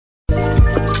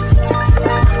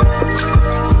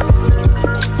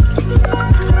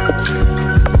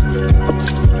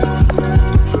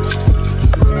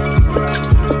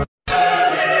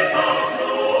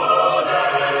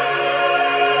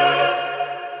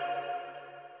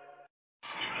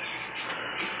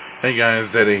Hey guys,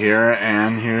 Zeta here,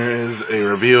 and here is a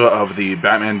review of the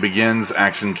Batman Begins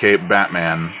Action Cape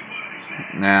Batman.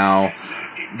 Now,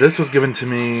 this was given to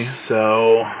me,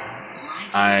 so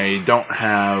I don't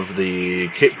have the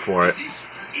cape for it.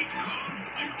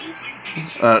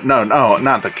 No,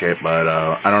 not the cape, but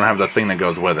I don't have the thing that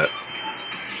goes with it.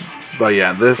 But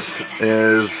yeah, this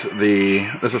is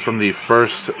from the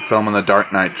first film in the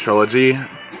Dark Knight trilogy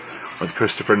with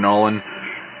Christopher Nolan.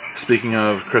 Speaking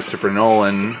of Christopher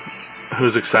Nolan,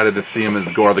 who's excited to see him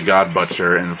as Gore the God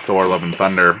Butcher in Thor: Love and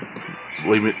Thunder?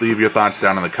 Leave your thoughts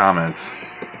down in the comments.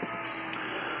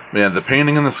 But yeah, the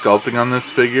painting and the sculpting on this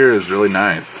figure is really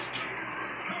nice.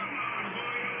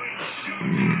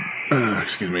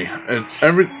 Excuse me.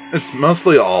 It's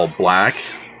mostly all black.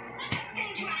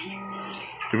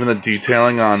 Even the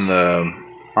detailing on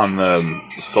the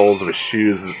soles of his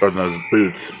shoes or those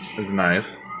boots is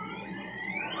nice.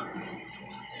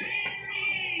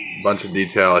 Bunch of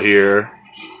detail here.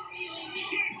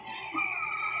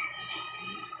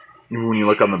 Even when you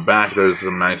look on the back, there's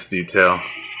some nice detail.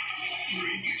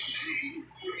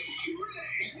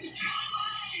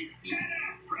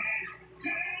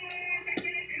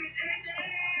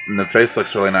 And the face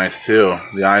looks really nice too.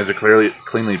 The eyes are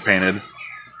cleanly painted.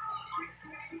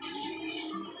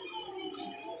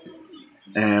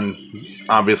 And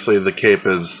obviously the cape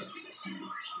is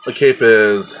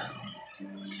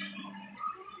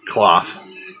cloth.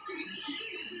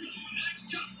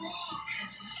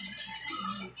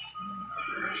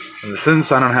 And since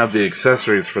I don't have the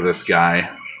accessories for this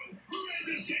guy,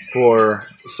 for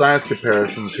size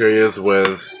comparisons, here he is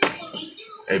with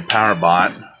a power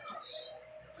bot.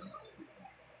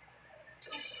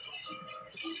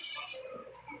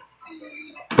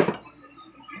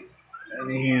 And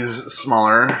he's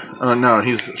smaller. No,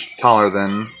 he's taller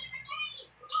than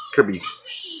Kirby.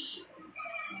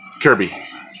 Kirby.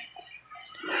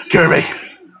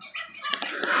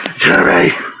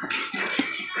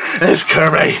 It's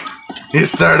Kirby.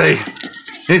 He's 30.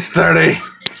 He's 30.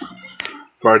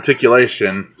 For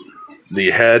articulation,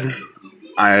 the head,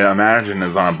 I imagine,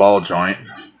 is on a ball joint.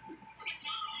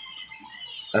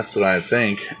 That's what I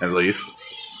think, at least.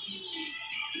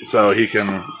 So he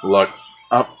can look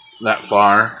up that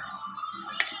far.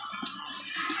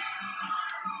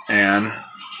 And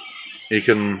he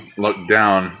can look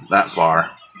down that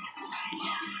far.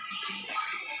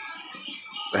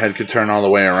 The head could turn all the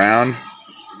way around.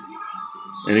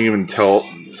 And even tilt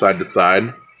side to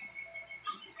side.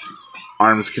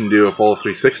 Arms can do a full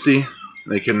 360.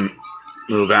 They can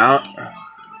move out.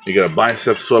 You get a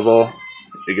bicep swivel.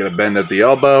 You get a bend at the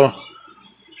elbow.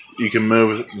 You can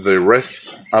move the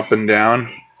wrists up and down.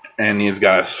 And he's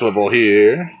got a swivel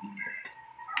here.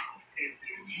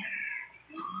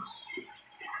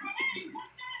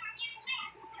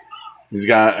 He's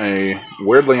got a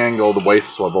weirdly angled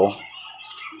waist swivel.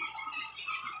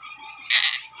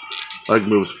 Leg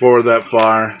moves forward that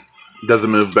far,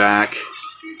 doesn't move back,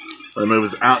 but it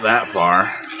moves out that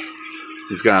far.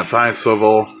 He's got a thigh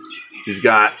swivel. He's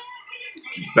got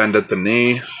bend at the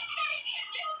knee.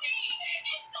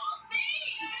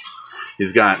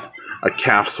 He's got a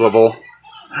calf swivel.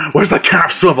 Where's the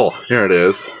calf swivel? Here it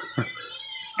is.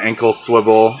 Ankle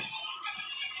swivel.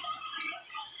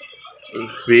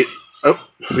 Feet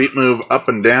move up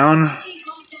and down.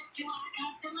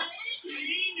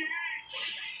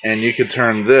 And you could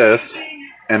turn this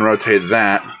and rotate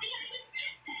that,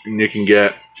 and you can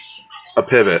get a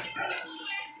pivot.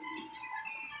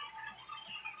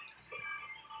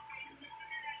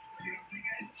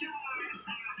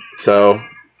 So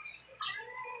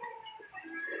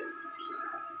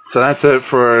that's it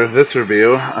for this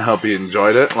review. I hope you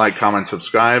enjoyed it. Like, comment,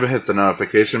 subscribe, hit the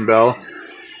notification bell.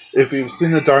 If you've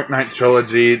seen the Dark Knight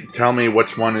trilogy, tell me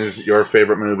which one is your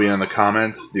favorite movie in the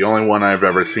comments. The only one I've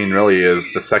ever seen really is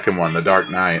the second one, The Dark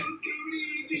Knight.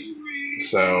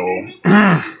 So,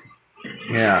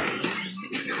 yeah.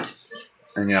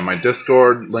 And yeah, my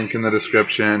Discord, link in the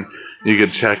description. You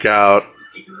can check out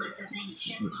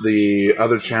the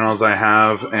other channels I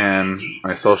have and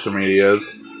my social medias.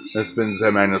 This has been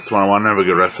ZMagnus101. Have a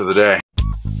good rest of the day.